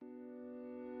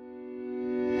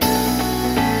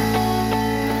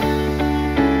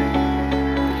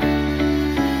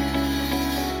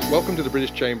to the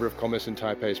British Chamber of Commerce in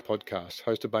Taipei's podcast,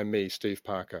 hosted by me, Steve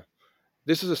Parker.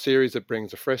 This is a series that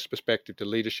brings a fresh perspective to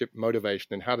leadership,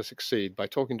 motivation, and how to succeed by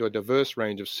talking to a diverse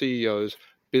range of CEOs,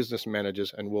 business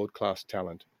managers, and world-class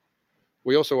talent.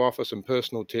 We also offer some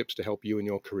personal tips to help you in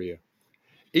your career.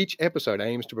 Each episode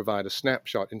aims to provide a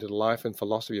snapshot into the life and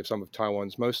philosophy of some of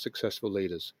Taiwan's most successful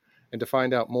leaders, and to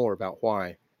find out more about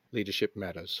why leadership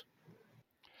matters.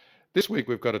 This week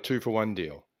we've got a 2-for-1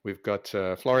 deal. We've got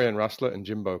Florian Rustler and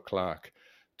Jimbo Clark,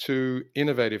 two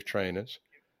innovative trainers.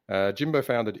 Jimbo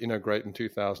founded innoGreat in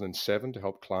 2007 to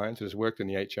help clients and has worked in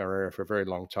the HR area for a very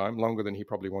long time, longer than he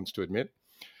probably wants to admit.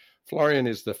 Florian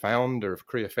is the founder of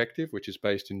creaffective, which is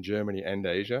based in Germany and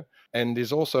Asia, and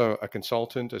is also a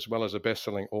consultant as well as a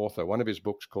best-selling author. One of his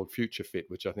books called Future Fit,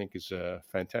 which I think is a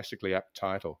fantastically apt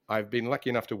title. I've been lucky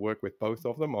enough to work with both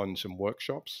of them on some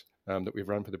workshops that we've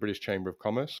run for the British Chamber of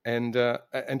Commerce. And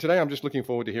today I'm just looking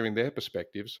forward to hearing their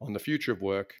perspectives on the future of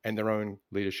work and their own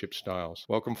leadership styles.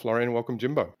 Welcome, Florian. Welcome,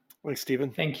 Jimbo. Thanks,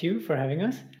 Stephen. Thank you for having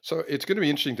us. So it's going to be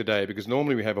interesting today because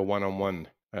normally we have a one-on-one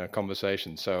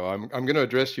conversation. So I'm going to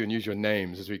address you and use your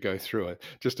names as we go through it,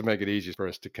 just to make it easier for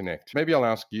us to connect. Maybe I'll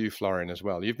ask you, Florian, as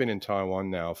well. You've been in Taiwan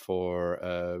now for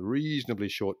a reasonably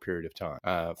short period of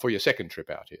time, for your second trip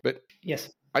out here. But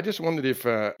yes, I just wondered if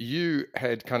you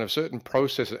had kind of certain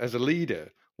processes as a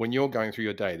leader when you're going through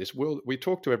your day. We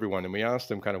talk to everyone and we ask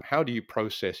them kind of, how do you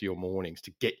process your mornings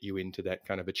to get you into that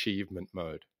kind of achievement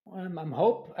mode?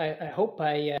 I hope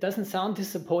I doesn't sound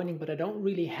disappointing, but I don't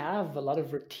really have a lot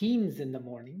of routines in the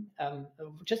morning.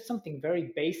 Just something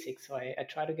very basic. So I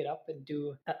try to get up and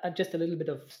do just a little bit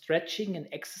of stretching and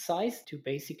exercise to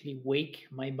basically wake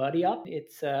my body up.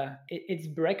 It's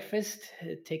breakfast,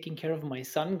 taking care of my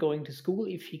son, going to school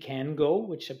if he can go,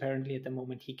 which apparently at the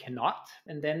moment he cannot.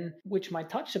 And then, which might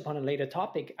touch upon a later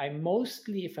topic, I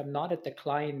mostly, if I'm not at the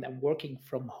client, I'm working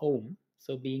from home.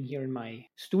 So being here in my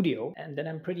studio, and then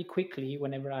I'm pretty quickly,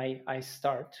 whenever I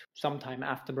start, sometime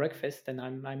after breakfast, then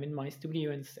I'm in my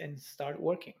studio and start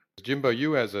working. Jimbo,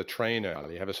 you as a trainer,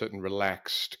 you have a certain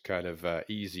relaxed kind of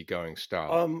easygoing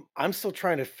style. I'm still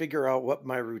trying to figure out what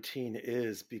my routine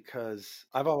is because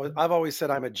I've always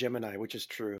said I'm a Gemini, which is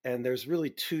true. And there's really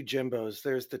two Jimbos.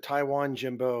 There's the Taiwan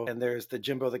Jimbo and there's the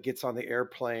Jimbo that gets on the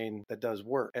airplane that does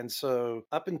work. And so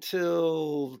up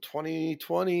until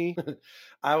 2020,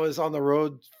 I was on the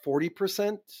road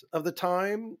 40% of the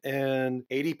time, and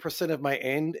 80% of my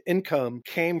income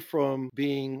came from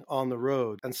being on the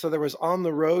road. And so there was on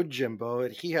the road Jimbo,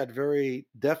 and he had very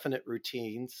definite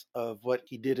routines of what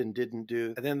he did and didn't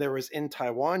do. And then there was in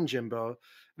Taiwan Jimbo.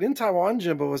 And in Taiwan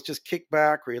Jimbo was just kick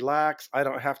back, relax. I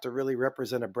don't have to really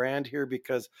represent a brand here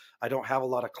because I don't have a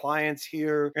lot of clients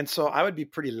here. And so I would be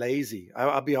pretty lazy.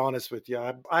 I'll be honest with you.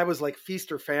 I was like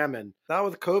feast or famine. Now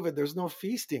with COVID, there's no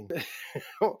feasting.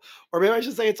 Or maybe I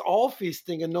should say it's all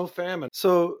feasting and no famine.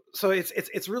 So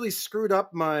it's really screwed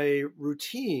up my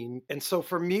routine. And so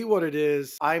for me, what it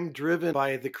is, I'm driven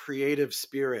by the creative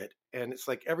spirit. And it's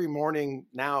like every morning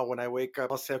now when I wake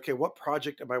up, I'll say, okay, what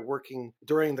project am I working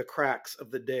during the cracks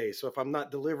of the day? So if I'm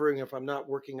not delivering, if I'm not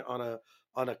working on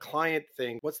a client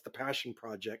thing, what's the passion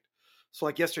project? So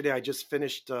like yesterday, I just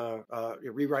finished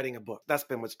rewriting a book. That's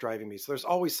been what's driving me. So there's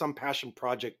always some passion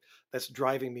project that's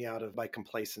driving me out of my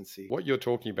complacency. What you're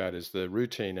talking about is the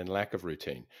routine and lack of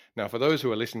routine. Now, for those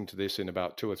who are listening to this in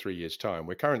about 2 or 3 years' time,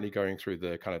 we're currently going through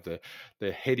the kind of the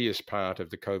headiest part of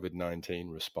the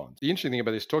COVID-19 response. The interesting thing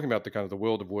about this, talking about the kind of the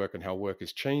world of work and how work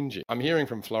is changing. I'm hearing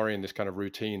from Florian this kind of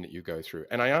routine that you go through.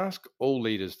 And I ask all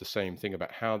leaders the same thing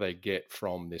about how they get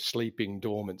from this sleeping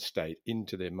dormant state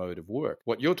into their mode of work.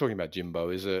 What you're talking about, Jimbo,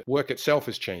 is that work itself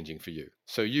is changing for you.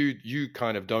 So you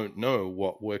kind of don't know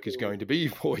what work is going to be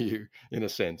for you in a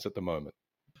sense at the moment.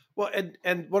 Well,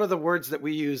 and one of the words that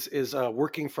we use is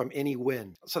working from any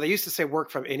when. So they used to say work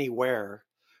from anywhere,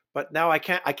 but now I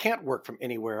can't work from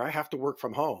anywhere. I have to work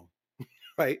from home.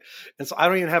 Right. And so I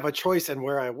don't even have a choice in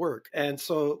where I work. And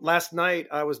so last night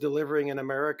I was delivering in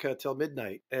America till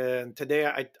midnight. And today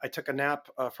I took a nap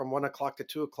from 1 o'clock to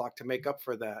 2 o'clock to make up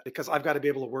for that because I've got to be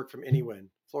able to work from anywhere.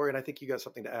 Florian, I think you got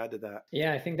something to add to that.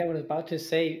 Yeah, I think that was about to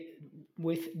say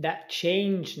with that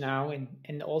change now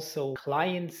and also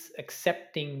clients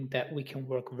accepting that we can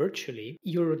work virtually,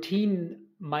 your routine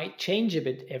might change a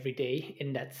bit every day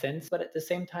in that sense. But at the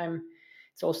same time,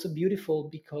 it's also beautiful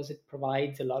because it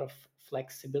provides a lot of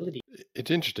flexibility.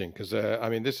 It's interesting because,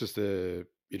 this is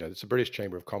it's the British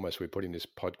Chamber of Commerce. We're putting this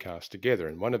podcast together.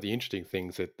 And one of the interesting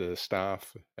things that the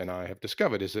staff and I have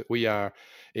discovered is that we are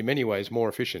in many ways more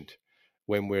efficient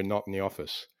when we're not in the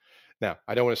office. Now,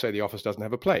 I don't want to say the office doesn't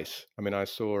have a place. I mean, I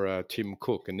saw Tim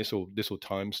Cook, and this will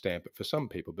timestamp it for some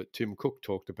people, but Tim Cook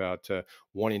talked about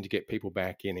wanting to get people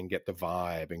back in and get the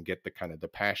vibe and get the kind of the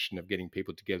passion of getting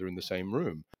people together in the same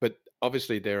room. But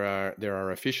obviously, there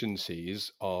are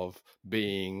efficiencies of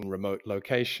being remote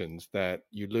locations that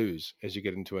you lose as you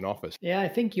get into an office. Yeah, I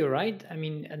think you're right. I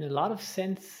mean, in a lot of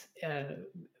sense,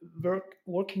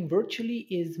 working virtually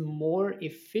is more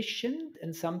efficient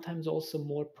and sometimes also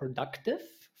more productive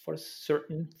for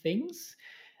certain things.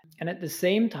 And at the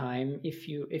same time, if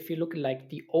you look at like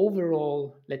the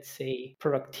overall, let's say,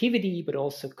 productivity, but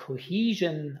also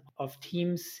cohesion of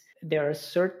teams, there are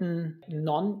certain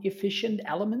non-efficient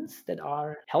elements that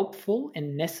are helpful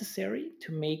and necessary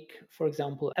to make, for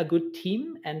example, a good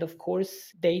team. And of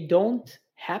course, they don't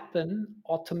happen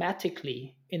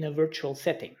automatically in a virtual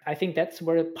setting. I think that's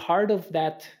where part of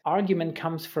that argument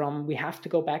comes from. We have to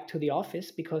go back to the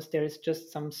office because there's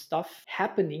just some stuff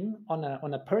happening on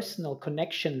a personal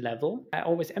connection level. I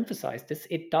always emphasize this.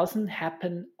 It doesn't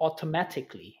happen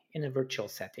automatically in a virtual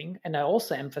setting. And I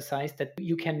also emphasize that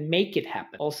you can make it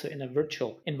happen also in a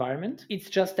virtual environment.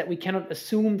 It's just that we cannot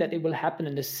assume that it will happen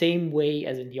in the same way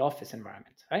as in the office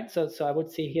environment, right? So I would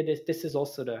say here, this is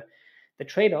also the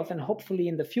trade-off. And hopefully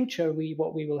in the future,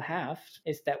 what we will have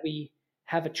is that we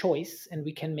have a choice and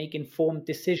we can make informed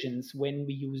decisions when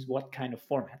we use what kind of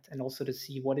format, and also to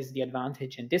see what is the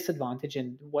advantage and disadvantage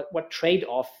and what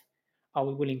trade-off are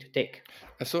we willing to take.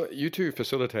 I saw you two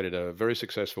facilitated a very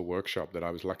successful workshop that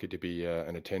I was lucky to be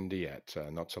an attendee at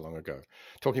not so long ago,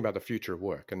 talking about the future of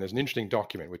work. And there's an interesting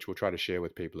document which we'll try to share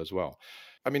with people as well.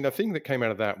 I mean, the thing that came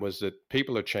out of that was that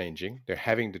people are changing, they're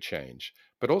having to change,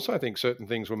 but also I think certain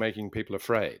things were making people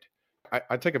afraid.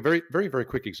 I take a very, very, very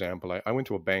quick example. I went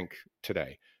to a bank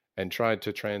today and tried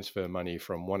to transfer money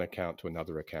from one account to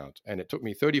another account. And it took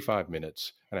me 35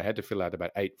 minutes and I had to fill out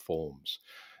about 8 forms.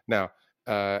 Now,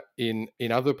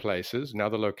 in other places, in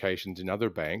other locations, in other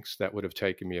banks, that would have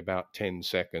taken me about 10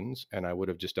 seconds and I would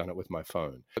have just done it with my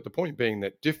phone. But the point being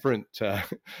that different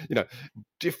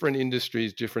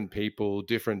industries, different people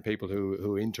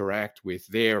who interact with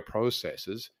their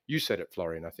processes. You said it,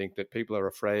 Florian. I think that people are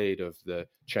afraid of the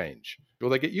change.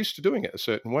 Well, they get used to doing it a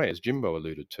certain way, as Jimbo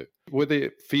alluded to. Were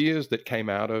there fears that came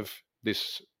out of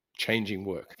this changing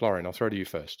work? Florian, I'll throw to you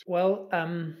first. Well,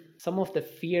 some of the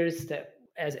fears that,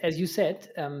 as you said,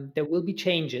 there will be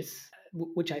changes,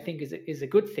 which I think is a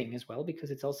good thing as well, because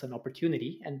it's also an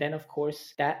opportunity. And then, of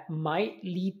course, that might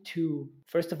lead to,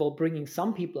 first of all, bringing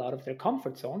some people out of their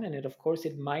comfort zone. And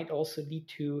it might also lead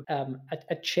to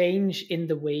a change in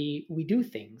the way we do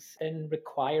things, and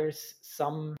requires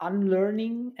some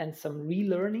unlearning and some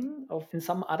relearning and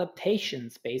some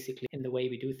adaptations, basically, in the way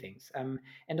we do things.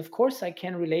 And of course, I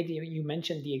can relate. You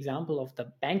mentioned the example of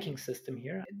the banking system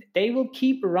here. They will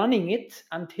keep running it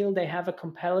until they have a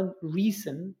compelling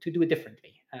reason to do it differently.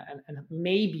 And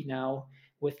maybe now,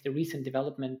 with the recent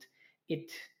development,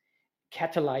 it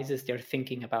catalyzes their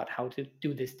thinking about how to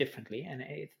do this differently. And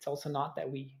it's also not that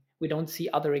we don't see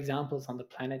other examples on the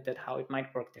planet that how it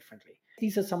might work differently.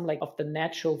 These are some of the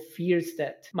natural fears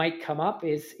that might come up.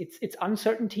 It's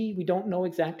uncertainty. We don't know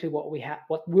exactly what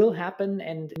will happen,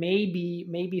 and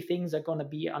maybe things are going to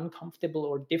be uncomfortable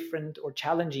or different or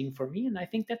challenging for me. And I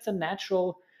think that's a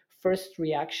natural first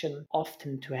reaction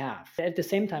often to have. At the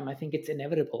same time, I think it's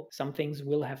inevitable. Some things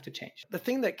will have to change. The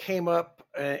thing that came up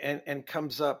and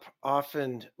comes up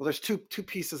often, well, there's two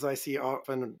pieces I see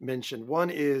often mentioned.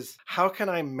 One is, how can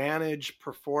I manage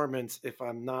performance if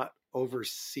I'm not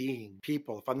overseeing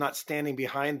people, if I'm not standing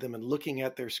behind them and looking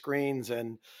at their screens,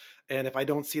 and if I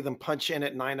don't see them punch in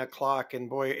at 9 o'clock, and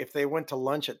boy, if they went to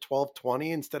lunch at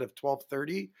 12:20 instead of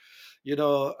 12:30,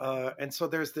 and so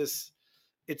there's this,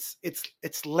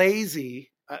 it's lazy,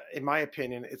 in my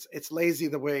opinion. It's lazy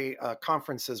the way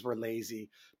conferences were lazy.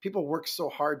 People work so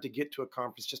hard to get to a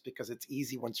conference just because it's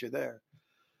easy once you're there.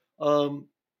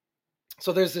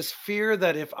 So there's this fear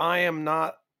that if I am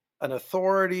not an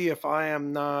authority, if I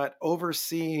am not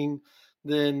overseeing,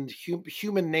 then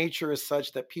human nature is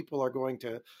such that people are going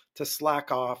to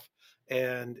slack off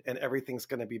and everything's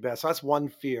going to be best. So that's one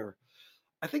fear.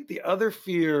 I think the other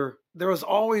fear, there was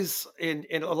always in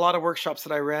a lot of workshops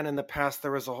that I ran in the past, there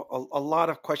was a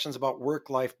lot of questions about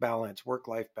work-life balance.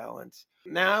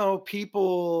 Now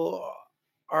people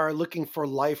are looking for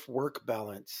life-work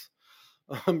balance.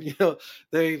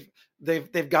 They've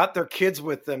got their kids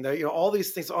with them. They, all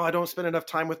these things. Oh, I don't spend enough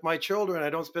time with my children.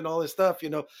 I don't spend all this stuff.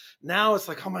 Now it's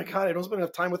like, oh my God, I don't spend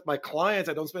enough time with my clients.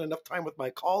 I don't spend enough time with my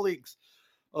colleagues.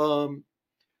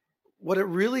 What it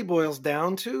really boils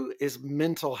down to is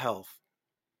mental health.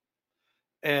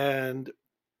 And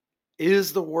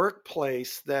is the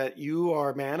workplace that you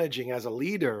are managing as a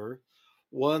leader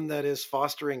one that is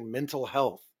fostering mental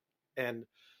health and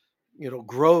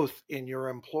growth in your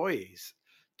employees?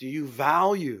 Do you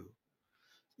value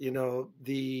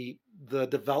the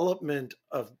development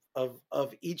of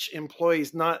each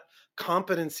employee's, not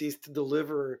competencies to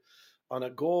deliver on a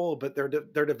goal, but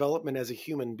their development as a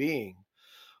human being?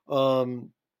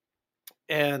 And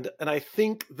I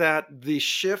think that the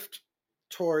shift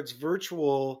towards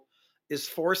virtual is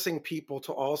forcing people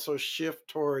to also shift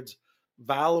towards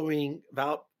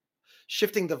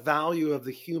shifting the value of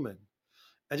the human.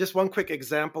 And just one quick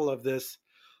example of this.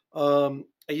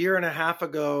 A year and a half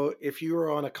ago, if you were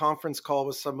on a conference call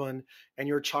with someone and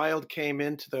your child came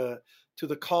into the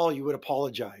call, you would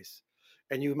apologize.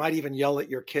 And you might even yell at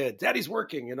your kid, "Daddy's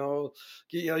working,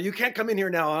 you can't come in here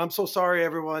now. I'm so sorry,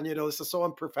 everyone. This is so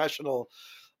unprofessional."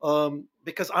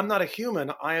 Because I'm not a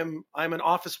human. I'm an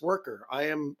office worker. I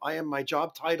am my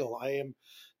job title.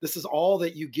 This is all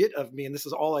that you get of me, and this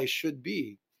is all I should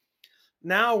be.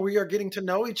 Now we are getting to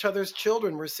know each other's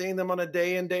children. We're seeing them on a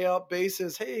day in, day out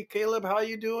basis. "Hey, Caleb, how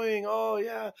you doing? Oh,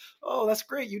 yeah. Oh, that's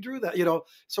great. You drew that."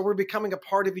 So we're becoming a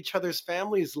part of each other's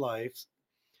families' lives.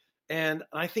 And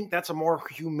I think that's a more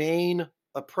humane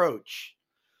approach.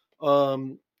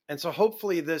 And so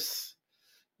hopefully this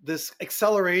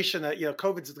acceleration that,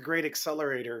 COVID's the great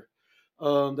accelerator,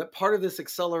 that part of this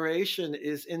acceleration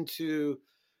is into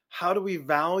how do we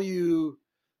value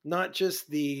not just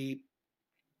the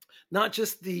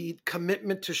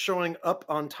commitment to showing up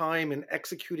on time and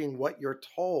executing what you're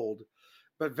told,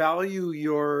 but value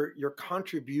your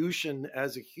contribution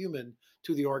as a human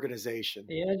to the organization.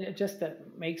 Yeah, just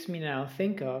that makes me now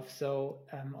think of, so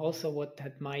also what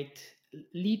that might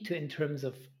lead to in terms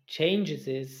of changes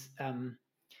is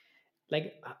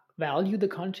value the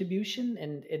contribution,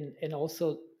 and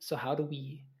also, so how do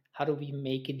we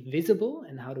make it visible,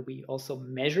 and how do we also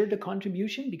measure the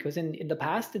contribution? Because in the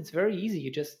past, it's very easy. You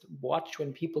just watch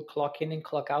when people clock in and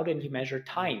clock out, and you measure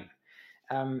time,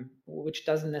 which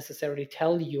doesn't necessarily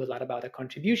tell you a lot about a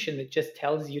contribution. It just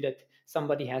tells you that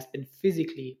somebody has been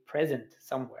physically present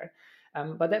somewhere.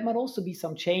 But that might also be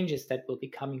some changes that will be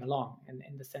coming along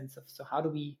in the sense of, so how do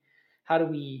we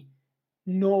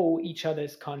know each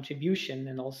other's contribution,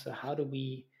 and also how do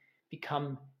we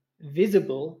become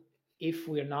visible if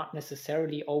we're not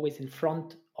necessarily always in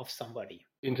front of somebody?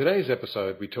 In today's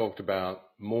episode, we talked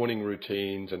about morning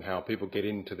routines and how people get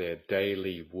into their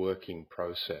daily working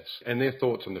process and their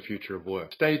thoughts on the future of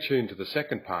work. Stay tuned to the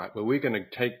second part, where we're going to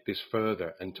take this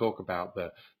further and talk about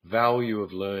the value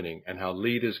of learning and how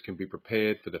leaders can be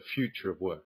prepared for the future of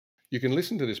work. You can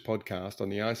listen to this podcast on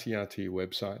the ICRT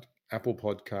website, Apple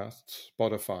Podcasts,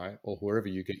 Spotify, or wherever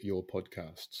you get your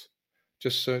podcasts.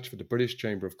 Just search for the British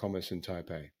Chamber of Commerce in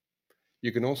Taipei.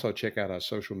 You can also check out our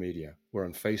social media. We're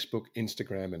on Facebook,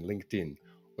 Instagram, and LinkedIn,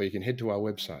 or you can head to our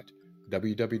website,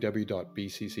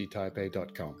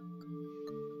 www.bcctaipei.com.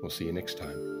 We'll see you next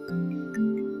time.